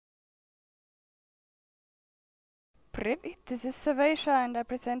Privet, this is Savasia and I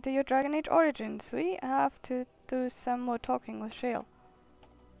present to you Dragon Age Origins. We have to do some more talking with Shale.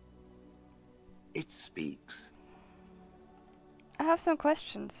 It speaks. I have some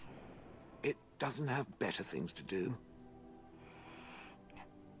questions. It doesn't have better things to do.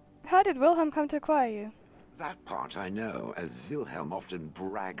 How did Wilhelm come to acquire you? That part I know, as Wilhelm often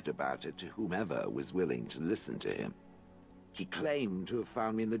bragged about it to whomever was willing to listen to him. He claimed to have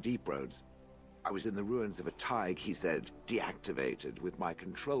found me in the Deep Roads. I was in the ruins of a Tig, he said, deactivated, with my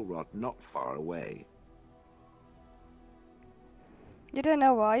control rod not far away. You don't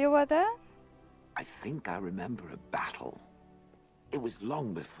know why you were there? I think I remember a battle. It was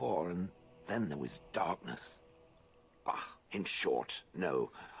long before, and then there was darkness. In short,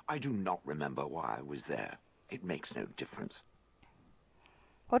 no, I do not remember why I was there. It makes no difference.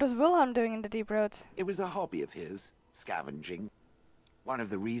 What was Wilhelm doing in the Deep Roads? It was a hobby of his, scavenging. One of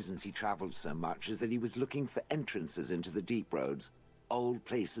the reasons he traveled so much is that he was looking for entrances into the Deep Roads, old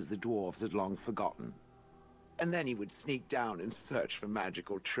places the dwarves had long forgotten. And then he would sneak down and search for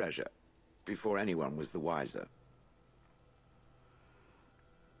magical treasure, before anyone was the wiser.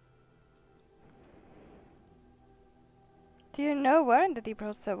 Do you know where in the Deep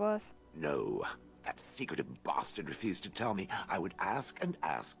Roads that was? No, that secretive bastard refused to tell me. I would ask and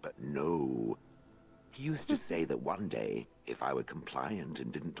ask, but no. He used to say that one day, if I were compliant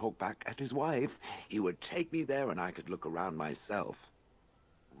and didn't talk back at his wife, he would take me there and I could look around myself.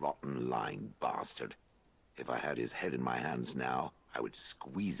 Rotten, lying bastard. If I had his head in my hands now, I would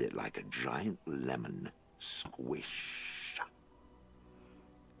squeeze it like a giant lemon. Squish.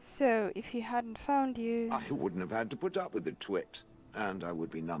 So, if he hadn't found you... I wouldn't have had to put up with the twit, and I would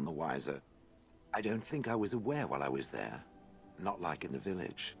be none the wiser. I don't think I was aware while I was there. Not like in the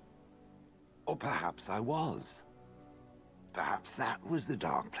village. Or perhaps I was. Perhaps that was the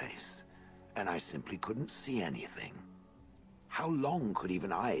dark place, and I simply couldn't see anything. How long could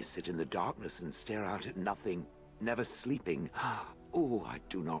even I sit in the darkness and stare out at nothing, never sleeping? Oh, I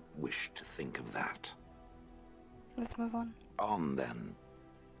do not wish to think of that. Let's move on. On then.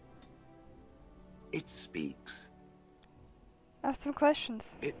 It speaks. I have some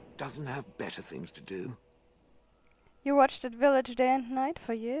questions. It doesn't have better things to do. You watched that village day and night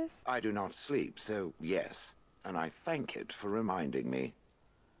for years? I do not sleep, so yes, and I thank it for reminding me.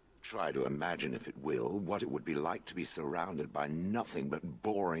 Try to imagine, if it will, what it would be like to be surrounded by nothing but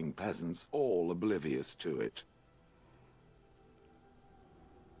boring peasants, all oblivious to it.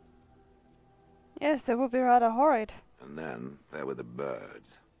 Yes, that would be rather horrid. And then there were the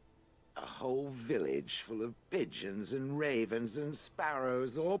birds. A whole village full of pigeons and ravens and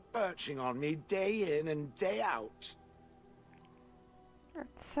sparrows all perching on me day in and day out. It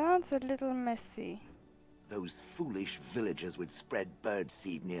sounds a little messy. Those foolish villagers would spread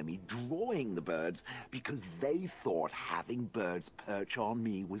birdseed near me, drawing the birds, because they thought having birds perch on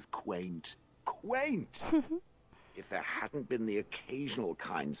me was quaint. Quaint! If there hadn't been the occasional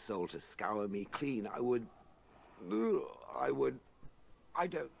kind soul to scour me clean, I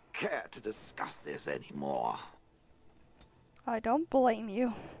don't care to discuss this anymore. I don't blame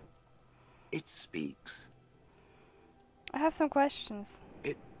you. It speaks. I have some questions.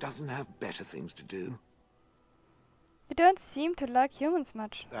 It doesn't have better things to do. You don't seem to like humans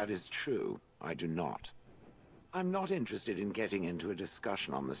much. That is true. I do not. I'm not interested in getting into a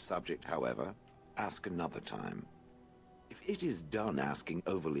discussion on the subject, however. Ask another time. If it is done asking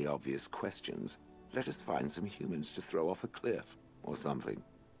overly obvious questions, let us find some humans to throw off a cliff, or something.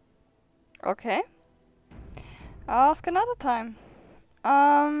 Okay. I'll ask another time.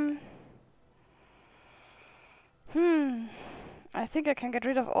 I think I can get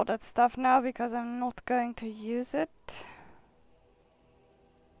rid of all that stuff now because I'm not going to use it.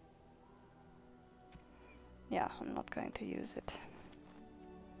 Yeah, I'm not going to use it.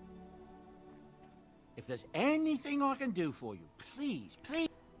 If there's anything I can do for you, please, please.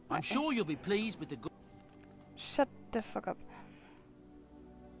 I'm sure you'll be pleased with the good... Shut the fuck up.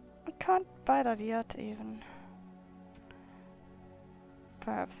 I can't buy that yet, even.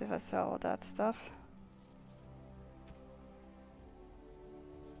 Perhaps if I sell all that stuff.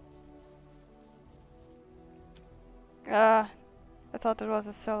 I thought it was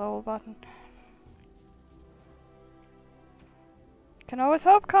a sell all button. Can always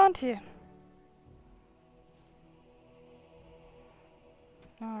hope, can't you?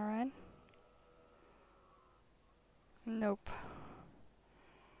 Alright. Nope.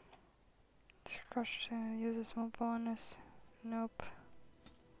 Crush uses more bonus. Nope.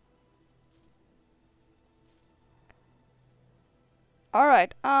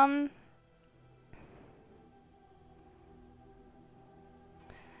 Alright,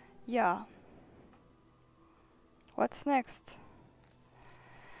 yeah. what's next?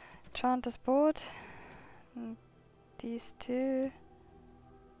 Chanter's board. And these two.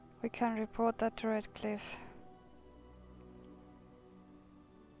 We can report that to Redcliffe.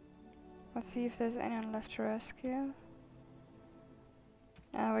 Let's see if there's anyone left to rescue.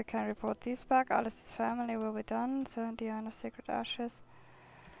 Now we can report these back. Alice's family will be done. 70 Sacred Ashes.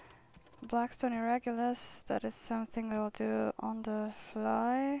 Blackstone Irregulars, that is something we'll do on the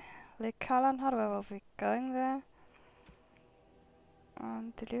fly. Lake Callan, however, will be going there.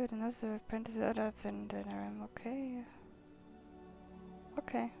 Delivered another apprentice, that's in Denerim, okay.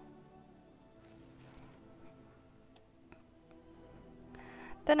 Okay.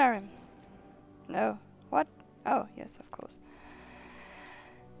 Denerim. No. What? Oh, yes, of course.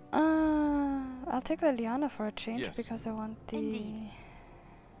 I'll take Leliana for a change because I want the...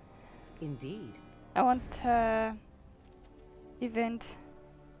 Indeed. I want event.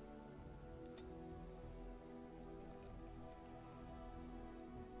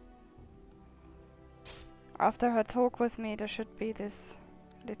 After her talk with me, there should be this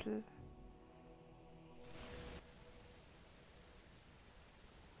little...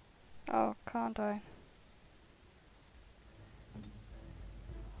 Oh, can't I?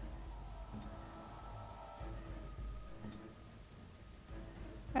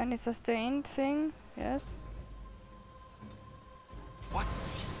 Any sustained thing? Yes. What?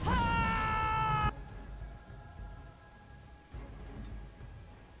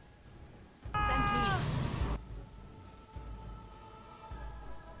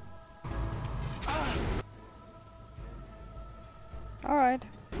 All right.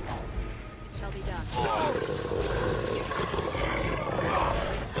 Shall be done.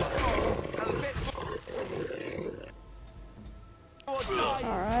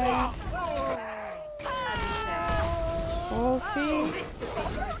 Alright. Wolfie.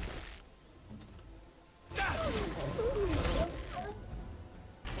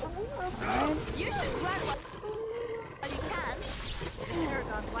 Alright. You should run while you can.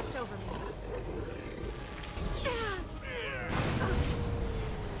 Aragon, watch over me. Yes.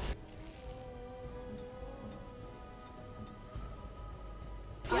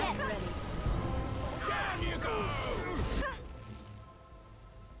 Ready. Down you go!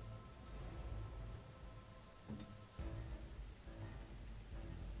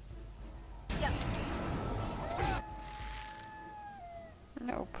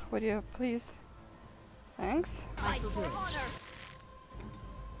 Nope. Would you please? Thanks. I shall do it.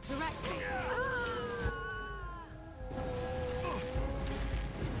 Direct me.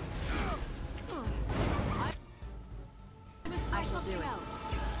 I shall do it.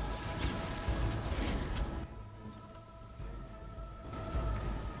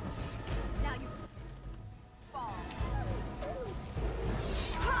 Now you fall.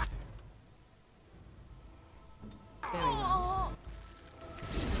 Very well.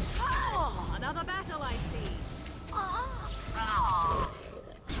 Another battle, I see.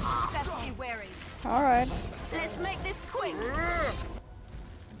 Best be wary. All right. Let's make this quick.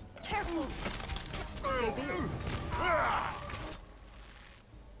 Careful. So be it.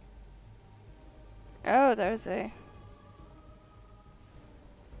 Oh, there's a...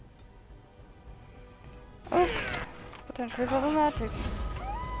 Oops. Potentially problematic.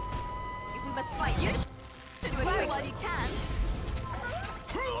 If we must fight, you should do it quick while you can.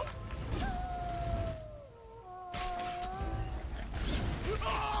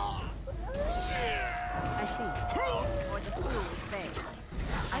 I see. Or the fools they.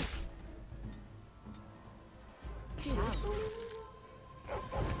 I shall.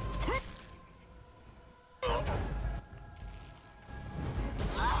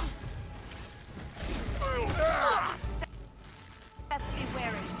 Best be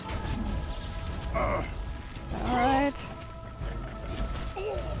wary. Alright.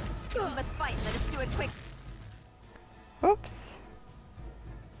 We must fight. Let us do it quick. Oops.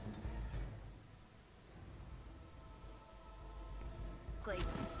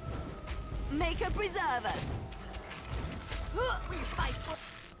 Make her preserve us. We fight for.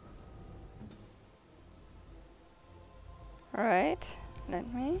 Alright.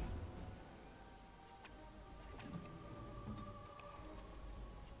 Let me.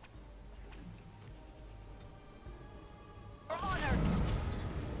 Honor.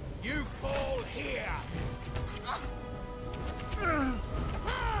 You fall here!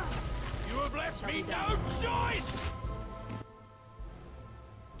 You have left me no choice!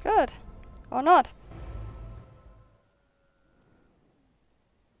 Good. Or not.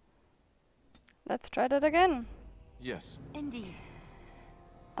 Let's try that again. Yes. Indeed.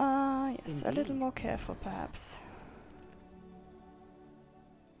 Yes, a little more careful perhaps.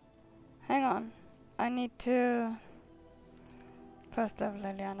 Hang on. I need to First level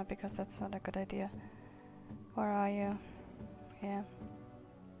Leliana, because that's not a good idea. Where are you? Yeah.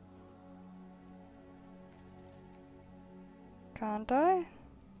 Can't I?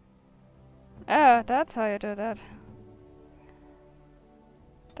 Oh, that's how you do that.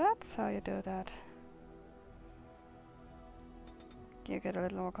 That's how you do that. You get a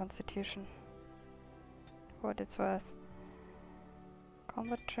little more constitution. For what it's worth.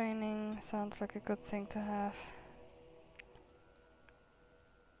 Combat training sounds like a good thing to have.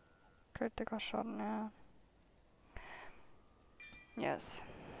 Critical shot now. Yes.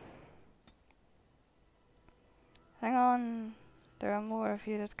 Hang on. There are more of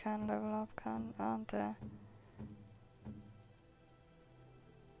you that can level up, aren't there?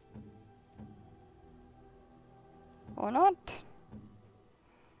 Or not?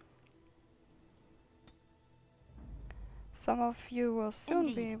 Some of you will soon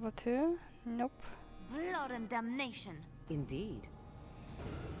be Indeed. able to. Nope. Blood and damnation. Indeed.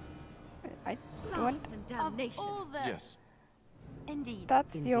 I want. Blast and Of damnation. all the... Yes. Indeed.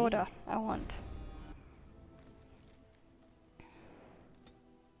 That's the Indeed. order I want.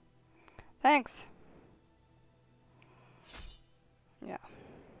 Thanks. Yeah.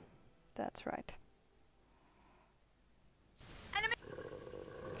 That's right. Enemy.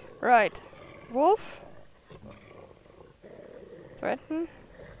 Right. Wolf. Threaten.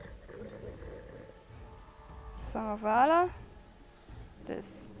 Song of Valor.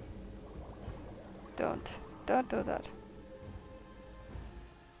 This. Don't do that.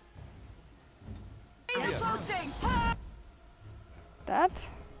 Approaching. That.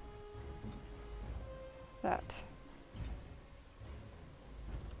 That.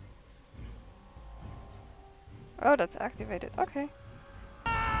 Oh, that's activated. Okay.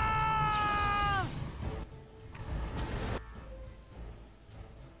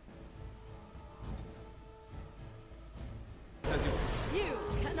 You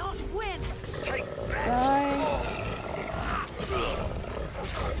cannot win. Die.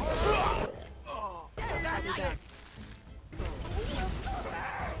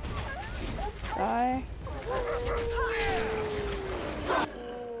 Die.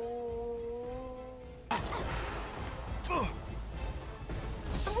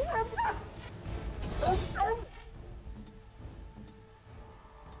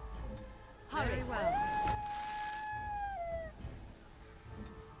 Very well.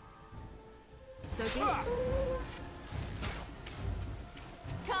 So be it.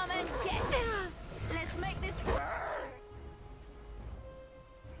 Come and get it. Let's make this...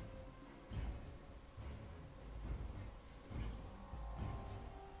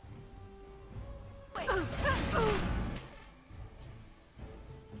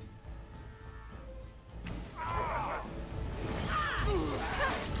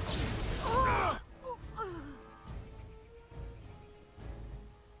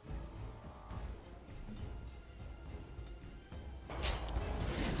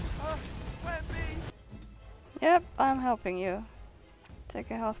 Yep, I'm helping you.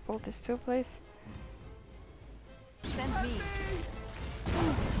 Take a health poultice too, please. Send me.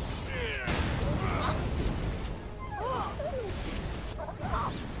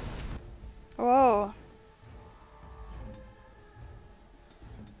 Whoa.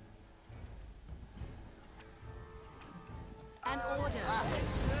 An order.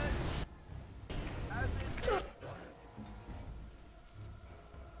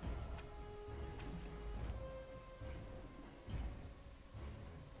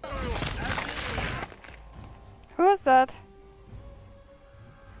 Who is that?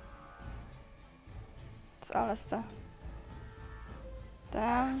 It's Alistair.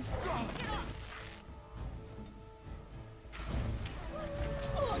 Damn.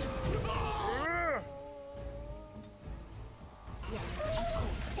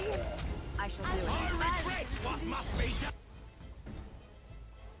 I shall do it. What must be done?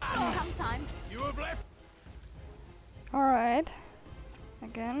 Sometimes. You have left Alright.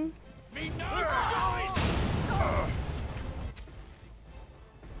 Again. me no choice!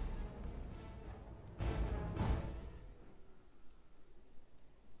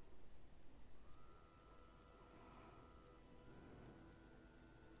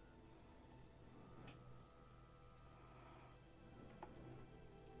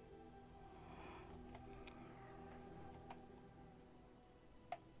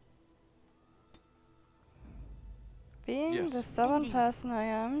 Being Yes. the stubborn Indeed. person I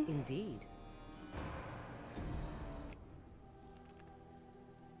am. Indeed.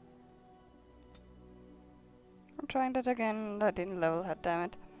 I'm trying that again. That didn't level her, damn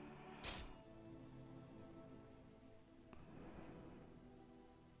it.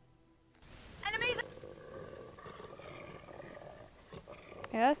 Enemies.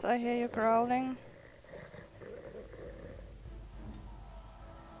 Yes, I hear you growling.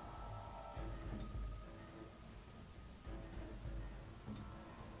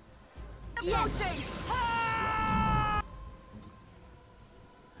 Yes.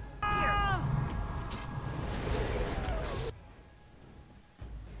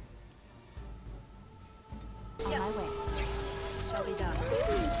 On my way. Shall be done.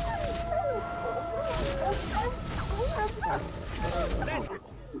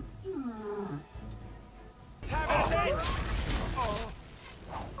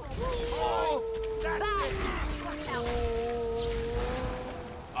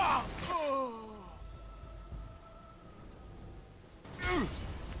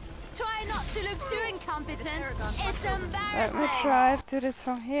 Try not to look too incompetent. It's Let me embarrassing. try to do this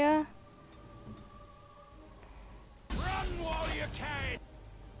from here. Run while you can!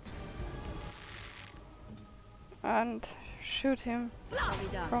 And shoot him Shall be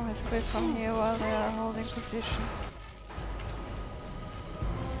done. from his cliff from here while they are holding position.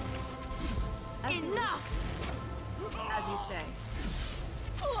 Enough. As you say.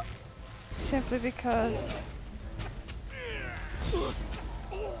 Simply because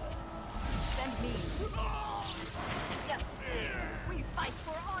Send me. Yes. We fight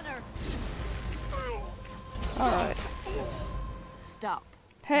for honor. alright. Stop.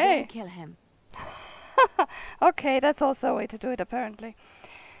 Hey! Don't kill him. Okay, that's also a way to do it apparently.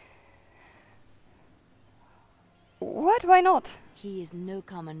 What? Why not? He is no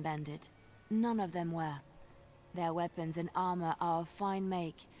common bandit. None of them were. Their weapons and armor are of fine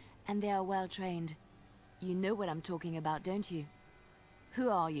make, and they are well trained. You know what I'm talking about, don't you? Who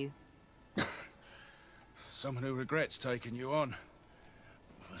are you? Someone who regrets taking you on.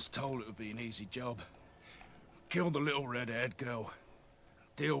 Was told it would be an easy job. Kill the little red-haired girl.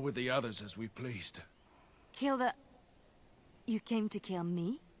 Deal with the others as we pleased. Kill the... You came to kill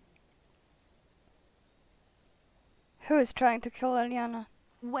me? Who is trying to kill Leliana?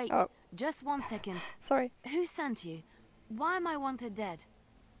 Wait, Oh. just 1 second. Sorry. Who sent you? Why am I wanted dead?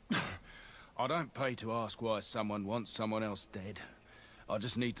 I don't pay to ask why someone wants someone else dead. I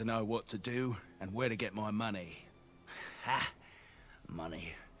just need to know what to do and where to get my money. Ha!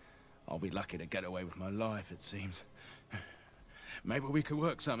 Money. I'll be lucky to get away with my life, it seems. Maybe we could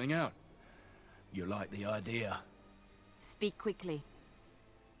work something out. You like the idea? Speak quickly.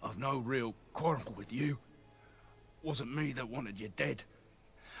 I've no real quarrel with you. Wasn't me that wanted you dead.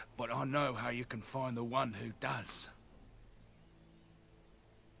 But I know how you can find the one who does.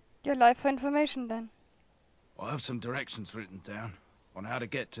 Your life for information then. I have some directions written down on how to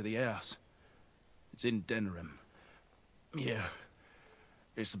get to the house. It's in Denerim. Yeah,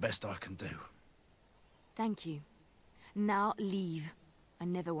 it's the best I can do. Thank you. Now leave. I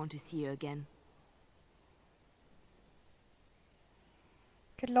never want to see you again.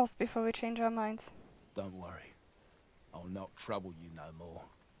 Get lost before we change our minds. Don't worry. I'll not trouble you no more.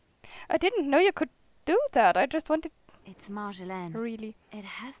 I didn't know you could do that. I just wanted... It's Marjolaine. Really? It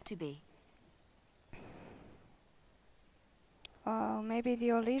has to be. Maybe the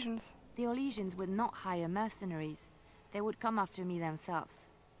Orlesians. The Orlesians would not hire mercenaries. They would come after me themselves.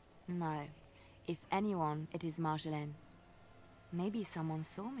 No. If anyone, it is Marjolaine. Maybe someone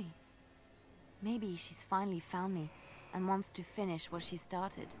saw me. Maybe she's finally found me and wants to finish what she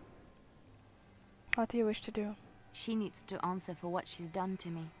started. What do you wish to do? She needs to answer for what she's done to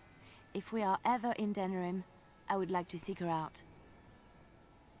me. If we are ever in Denerim, I would like to seek her out.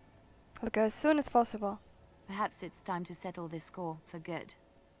 I'll go as soon as possible. Perhaps it's time to settle this score for good.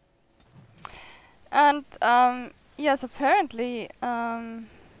 And, yes, apparently, yeah,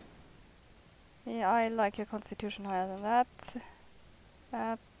 I like your constitution higher than that.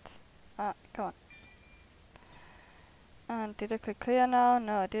 Come on. And did I click clear now?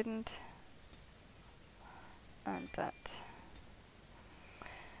 No, I didn't. And that.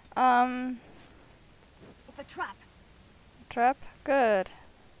 It's a trap. Trap? Good.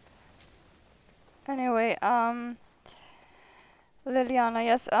 Anyway, Leliana,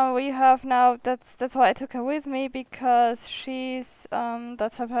 yes, we have now, that's why I took her with me, because she's,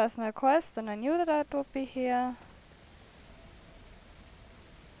 that's her personal quest, and I knew that that would be here.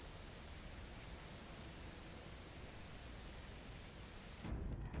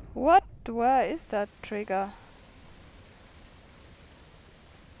 What? Where is that trigger?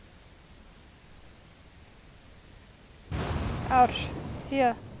 Ouch.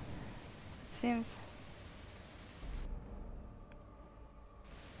 Here. It seems.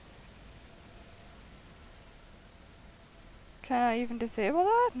 Can I even disable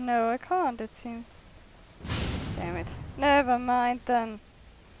that? No, I can't, it seems. Damn it. Never mind then.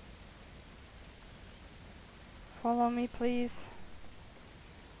 Follow me, please.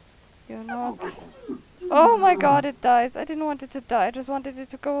 You're not. Oh my god, it dies. I didn't want it to die. I just wanted it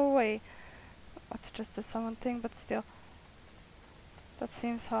to go away. It's just a summon thing, but still. That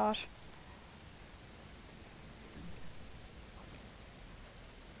seems harsh.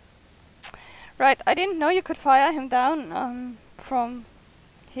 Right, I didn't know you could fire him down from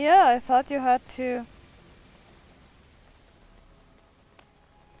here. I thought you had to...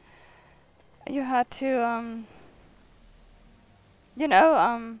 You had to, you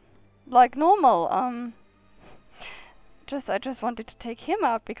know, like normal, I just wanted to take him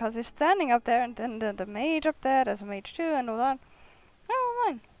out because he's standing up there, and then the mage up there, there's a mage too, and all that. Oh,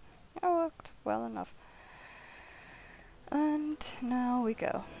 mine. It worked well enough. And now we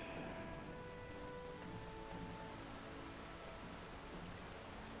go.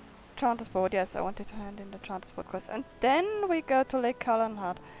 Transport, yes, I wanted to hand in the transport quest. And then we go to Lake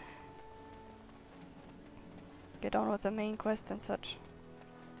Calenhard. Get on with the main quest and such.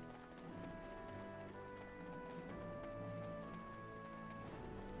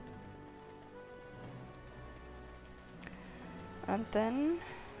 And then...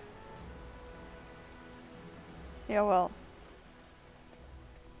 Yeah, well...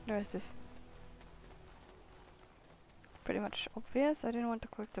 The rest is pretty much obvious. I didn't want to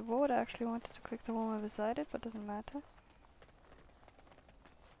click the board, I actually wanted to click the woman beside it, but doesn't matter.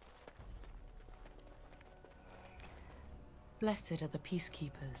 Blessed are the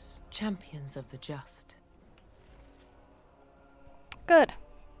peacekeepers, champions of the just. Good.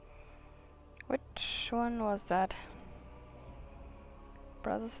 Which one was that?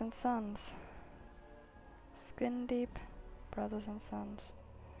 Brothers and Sons. Skin Deep, Brothers and Sons.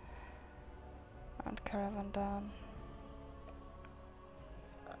 And Caravan Down.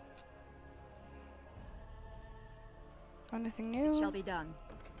 Anything new? It shall be done.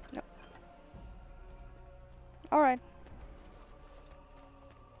 Nope. Alright.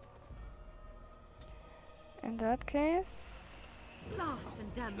 In that case... Blast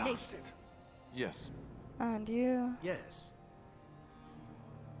and damnation. Yes. And you... Yes.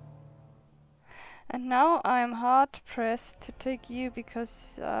 And now I'm hard pressed to take you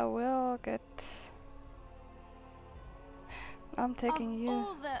because I will get... I'm taking you.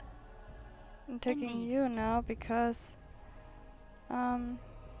 All the... I'm taking Indeed. you now because...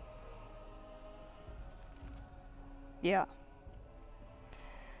 Yeah.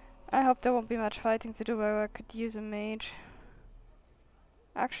 I hope there won't be much fighting to do where I could use a mage.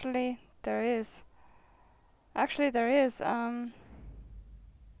 Actually, there is.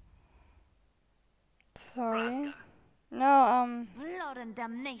 Sorry. No, Blood and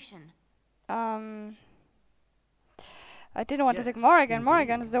damnation. I didn't want to take Yes, Morrigan. indeed.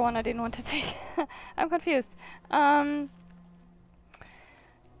 Morrigan is the one I didn't want to take. I'm confused.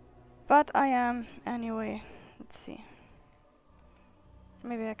 But I am anyway. Let's see.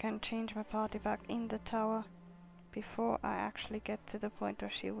 Maybe I can change my party back in the tower before I actually get to the point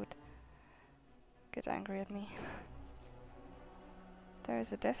where she would get angry at me. There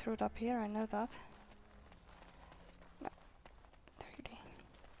is a death route up here, I know that. No, really.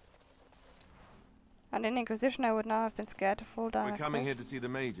 And in Inquisition I would now have been scared to fall down. We're a coming cliff. here to see the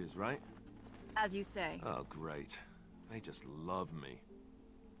mages, right? As you say. Oh, great. They just love me.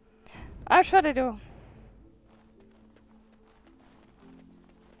 I'm sure they do.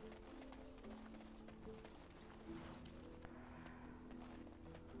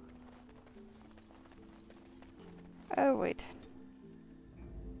 Oh wait.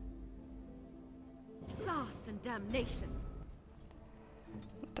 Blast and damnation.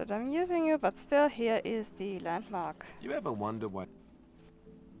 Not that I'm using you, but still here is the landmark. You ever wonder why...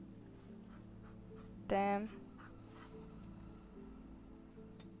 Damn.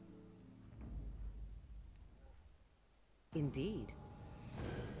 Indeed.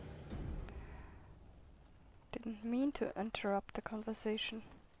 Didn't mean to interrupt the conversation.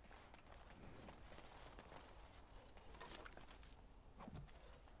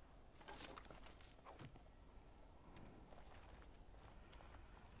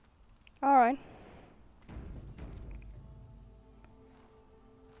 Alright.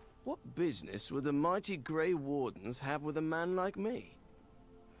 What business would the mighty Grey Wardens have with a man like me?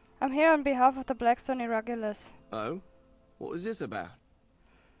 I'm here on behalf of the Blackstone Irregulars. Oh? What was this about?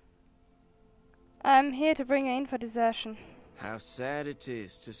 I'm here to bring you in for desertion. How sad it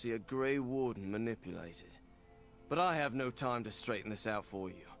is to see a Grey Warden manipulated. But I have no time to straighten this out for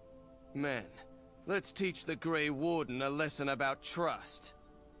you. Men, let's teach the Grey Warden a lesson about trust.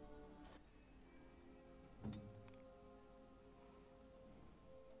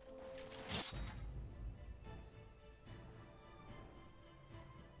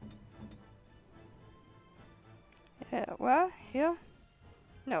 Well, here.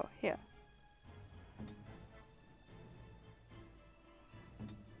 No, here.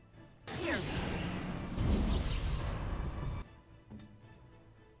 Here.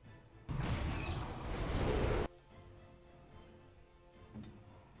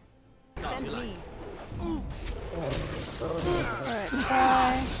 Send me. Alright,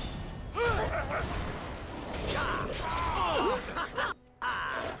 bye.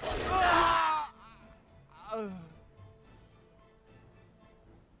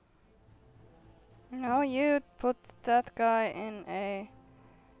 No, you put that guy in a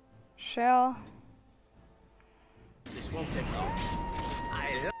shell. This won't take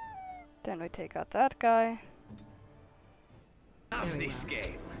long. Then we take out that guy. Love this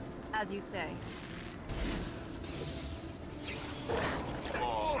game. As you say.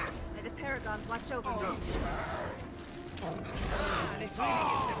 May the Paragons watch over me.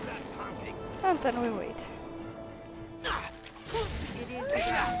 And then we wait. It is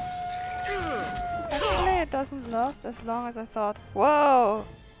Actually, it doesn't last as long as I thought. Whoa!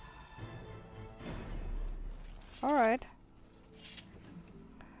 Alright.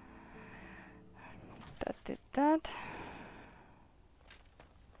 That did that.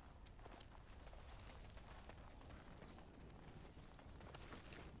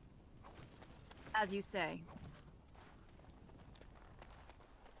 as you say.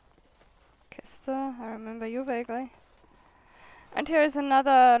 Kester, I remember you vaguely. And here is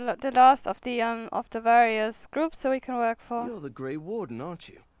another, the last of the various groups that we can work for. You're the Grey Warden, aren't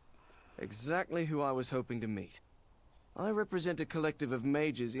you? Exactly who I was hoping to meet. I represent a collective of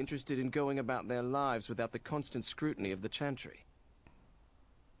mages interested in going about their lives without the constant scrutiny of the Chantry.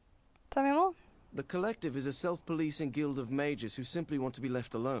 Tell me more. The collective is a self-policing guild of mages who simply want to be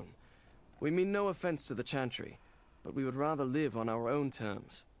left alone. We mean no offense to the Chantry, but we would rather live on our own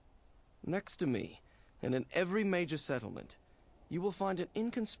terms. Next to me, and in every major settlement, you will find an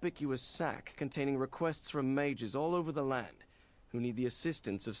inconspicuous sack containing requests from mages all over the land who need the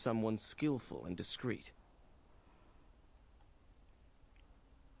assistance of someone skillful and discreet.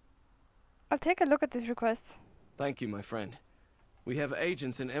 I'll take a look at these requests. Thank you, my friend. We have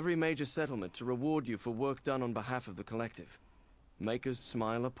agents in every major settlement to reward you for work done on behalf of the collective. Make us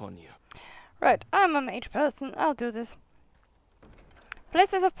smile upon you. Right, I'm a mage person. I'll do this.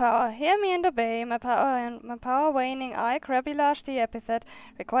 Places of power. Hear me and obey. My power waning. I, Krabilage the epithet,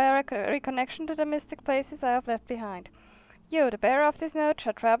 require a reconnection to the mystic places I have left behind. You, the bearer of this note,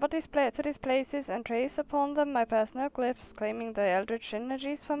 shall travel to these places and trace upon them my personal glyphs, claiming the eldritch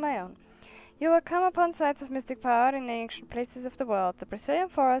energies for my own. You will come upon sites of mystic power in the ancient places of the world, the Brazilian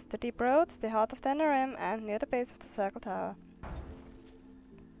forest, the deep roads, the heart of Denerim, and near the base of the Circle Tower.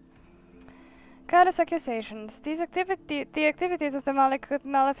 Careless accusations. The activities of the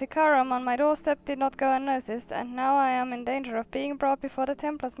Maleficarum on my doorstep did not go unnoticed, and now I am in danger of being brought before the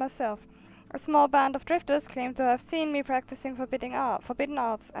Templars myself. A small band of drifters claim to have seen me practicing forbidden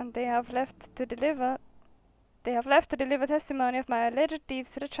arts, and they have left to deliver testimony of my alleged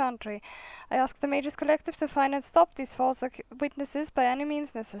deeds to the Chantry. I ask the Mages Collective to find and stop these false witnesses by any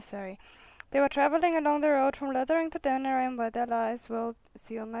means necessary. They were traveling along the road from Lothering to Denerim, where their lives will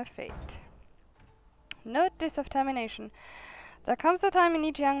seal my fate. Notice of termination. There comes a time in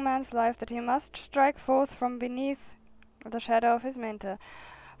each young man's life that he must strike forth from beneath the shadow of his mentor.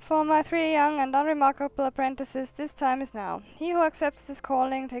 For my 3 young and unremarkable apprentices, this time is now. He who accepts this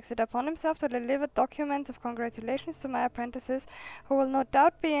calling takes it upon himself to deliver documents of congratulations to my apprentices, who will no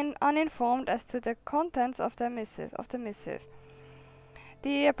doubt be uninformed as to the contents of the missive.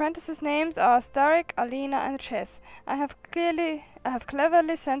 The apprentices' names are Starik, Alina, and Cheth. I have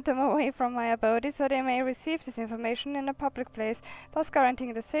cleverly sent them away from my abode so they may receive this information in a public place, thus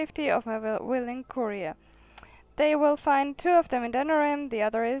guaranteeing the safety of my willing courier. They will find 2 of them in Denerim, the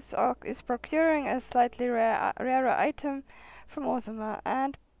other is procuring a slightly rarer item from Orzammar,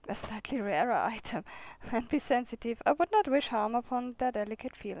 and a slightly rarer item, and be sensitive. I would not wish harm upon their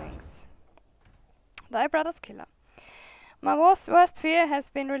delicate feelings. Thy brother's killer. My worst fear has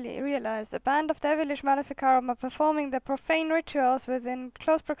been realized. A band of devilish Maleficarum are performing their profane rituals within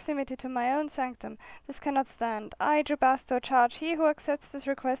close proximity to my own sanctum. This cannot stand. I, Jubasto, charge he who accepts this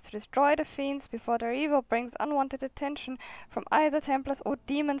request to destroy the fiends before their evil brings unwanted attention from either Templars or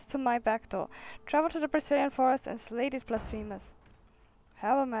demons to my back door. Travel to the Brazilian forest and slay these blasphemers.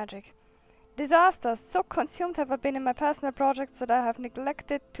 Hell magic. Disasters! So consumed have I been in my personal projects that I have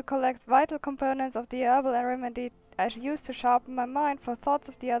neglected to collect vital components of the herbal remedy I used to sharpen my mind for thoughts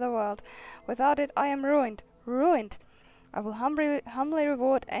of the other world. Without it, I am ruined. Ruined! I will humbly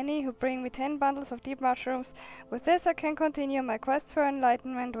reward any who bring me 10 bundles of deep mushrooms. With this I can continue my quest for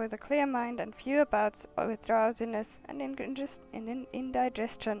enlightenment with a clear mind and fewer bouts with drowsiness and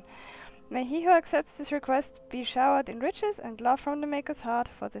indigestion. May he who accepts this request be showered in riches and love from the Maker's heart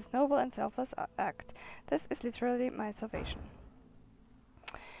for this noble and selfless act. This is literally my salvation.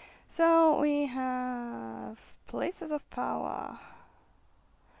 So we have places of power.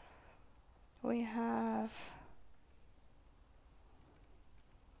 We have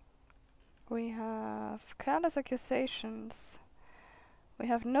careless accusations. We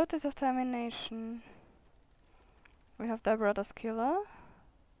have notice of termination. We have the brother's killer,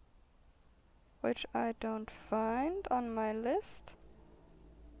 which I don't find on my list.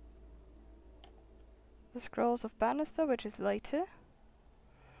 The scrolls of Bannister, which is later.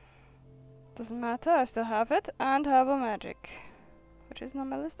 Doesn't matter, I still have it. And herbal magic, which isn't on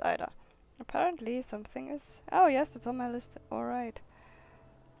my list either. Apparently something is... Oh yes, it's on my list. Alright.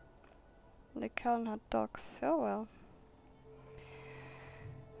 The Callan had dogs. Oh well.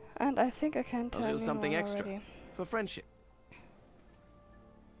 And I think I can tell you something more extra already. for friendship.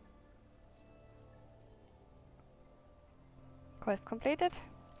 Quest completed.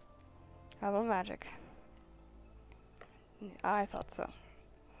 Herbal magic. I thought so.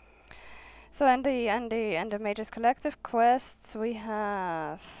 So and the Mage's Collective quests we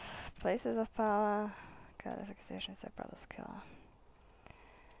have places of power. Careless accusation is a brother's killer.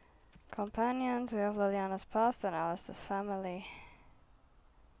 Companions, we have Leliana's past and Alistair's family.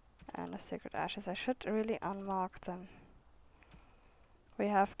 And the Sacred Ashes. I should really unmark them. We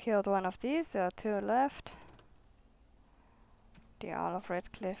have killed one of these, there are 2 left. The Isle of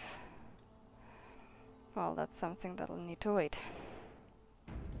Redcliffe. Well, that's something that'll need to wait.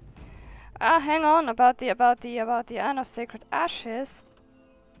 Ah, hang on, about the Urn of Sacred Ashes.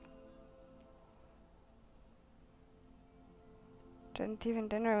 Genitive in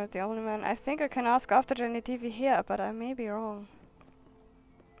dinner was the only man. I think I can ask after Genitive here, but I may be wrong.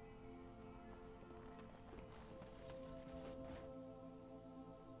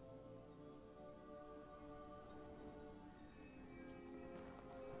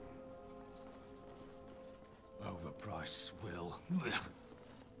 Overpriced swill.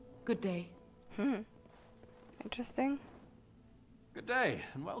 Good day. Interesting. Good day,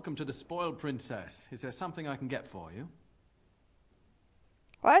 and welcome to the Spoiled Princess. Is there something I can get for you?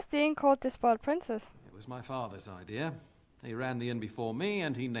 Why is the inn called the Spoiled Princess? It was my father's idea. He ran the inn before me,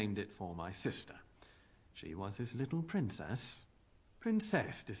 and he named it for my sister. She was his little princess.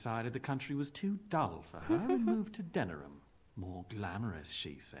 Princess decided the country was too dull for her and moved to Denerim. More glamorous,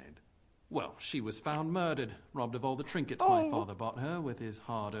 she said. Well, she was found murdered, robbed of all the trinkets my father bought her with his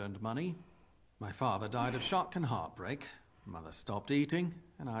hard-earned money. My father died of shock and heartbreak. Mother stopped eating,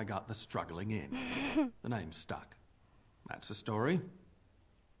 and I got the struggling in. The name stuck. That's the story.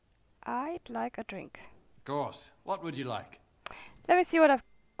 I'd like a drink. Of course. What would you like? Let me see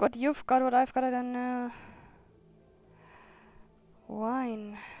what you've got, what I've got. I don't know.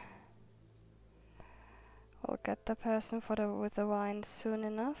 Wine. I'll get the person with the wine soon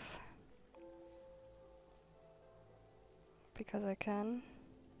enough. Because I can.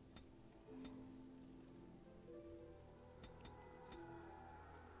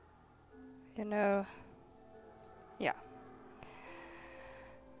 You know. Yeah.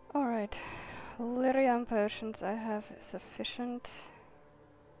 Alright. Lyrium potions I have sufficient.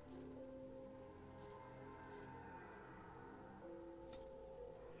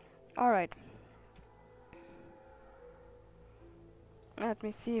 Alright. Let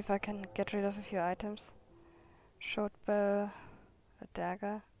me see if I can get rid of a few items. Short bow, a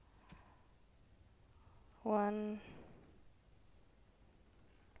dagger. 1,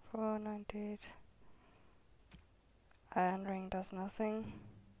 498. Iron ring does nothing.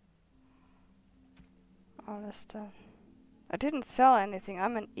 Alistair. I didn't sell anything,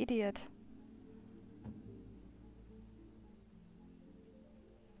 I'm an idiot.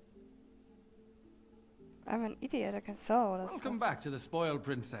 I'm an idiot, I can sell all this Welcome back to the Spoiled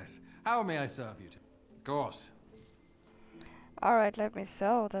Princess. How may I serve you? Of course. Alright, let me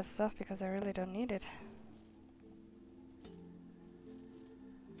sell that stuff because I really don't need it.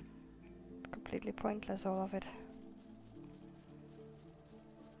 It's completely pointless, all of it.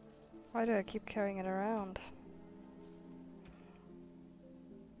 Why do I keep carrying it around?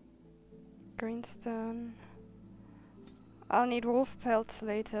 Greenstone. I'll need wolf pelts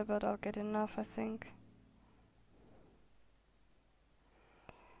later, but I'll get enough, I think.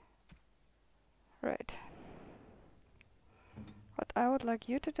 Right. What I would like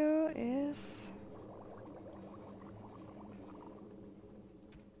you to do is...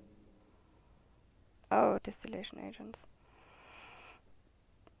 Oh, distillation agents.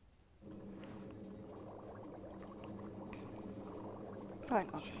 Why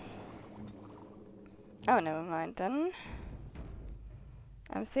not? Oh, never mind then.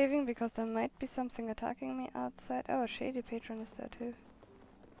 I'm saving because there might be something attacking me outside. Oh, a shady patron is there too.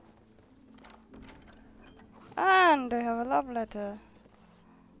 And I have a love letter.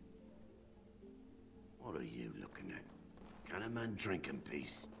 What are you looking at? Can a man drink in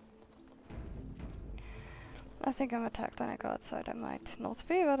peace? I think I'm attacked when I go outside. I might not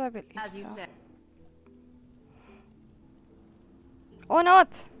be, but I believe As you so. said. Or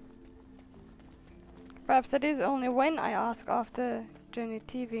not! Perhaps that is only when I ask after Journey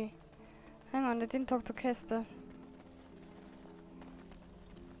TV. Hang on, I didn't talk to Kester.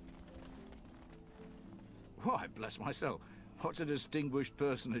 Why, bless myself. What's a distinguished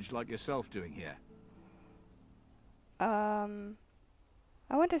personage like yourself doing here?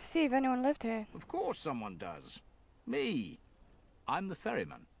 I want to see if anyone lived here. Of course someone does. Me. I'm the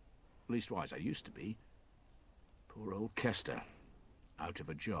ferryman. Leastwise, I used to be. Poor old Kester. Out of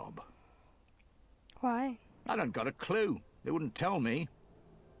a job. Why? I don't got a clue. They wouldn't tell me.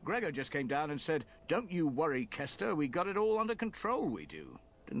 Gregor just came down and said, "Don't you worry, Kester. We got it all under control, we do."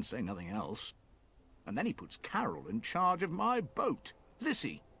 Didn't say nothing else. And then he puts Carol in charge of my boat.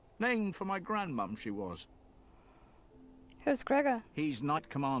 Lissy. Named for my grandmum she was. Who's Gregor? He's Knight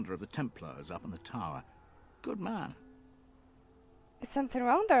Commander of the Templars up in the tower. Good man. Is something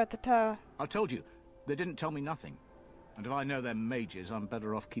wrong there at the tower? I told you, they didn't tell me nothing. And if I know they're mages, I'm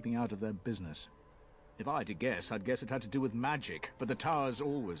better off keeping out of their business. If I had to guess, I'd guess it had to do with magic. But the tower's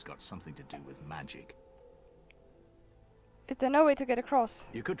always got something to do with magic. Is there no way to get across?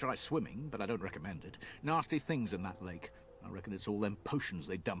 You could try swimming, but I don't recommend it. Nasty things in that lake. I reckon it's all them potions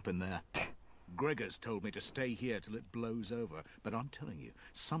they dump in there. Gregor's told me to stay here till it blows over. But I'm telling you,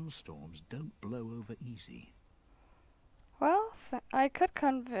 some storms don't blow over easy. Well, I could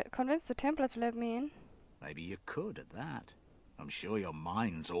convince the Templar to let me in. Maybe you could at that. I'm sure your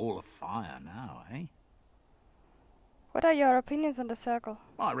mind's all afire now, eh? What are your opinions on the circle?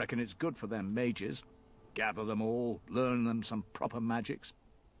 I reckon it's good for them mages. Gather them all, learn them some proper magics.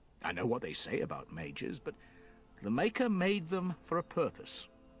 I know what they say about mages, but the Maker made them for a purpose.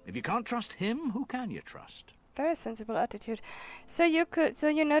 If you can't trust him, who can you trust? Very sensible attitude. So you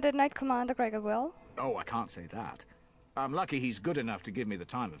know that Knight Commander Gregor well? Oh, I can't say that. I'm lucky he's good enough to give me the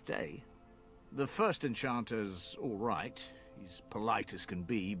time of day. The first enchanter's all right. He's polite as can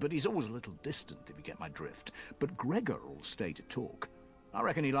be, but he's always a little distant, if you get my drift. But Gregor'll stay to talk. I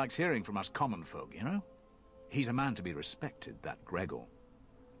reckon he likes hearing from us common folk, you know? He's a man to be respected, that Gregor.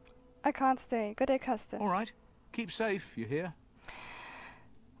 I can't stay. Good day, Custer. All right. Keep safe, you hear?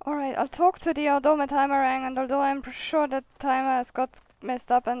 Alright, I'll talk to the odometer timer rang, and although I'm sure that timer has got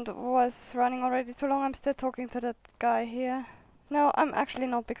messed up and was running already too long, I'm still talking to that guy here. No, I'm actually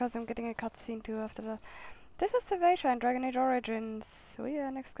not, because I'm getting a cutscene too after that. This was Salvation, Dragon Age Origins. We are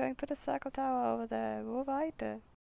next going to the Circle Tower over there. Wo weiter?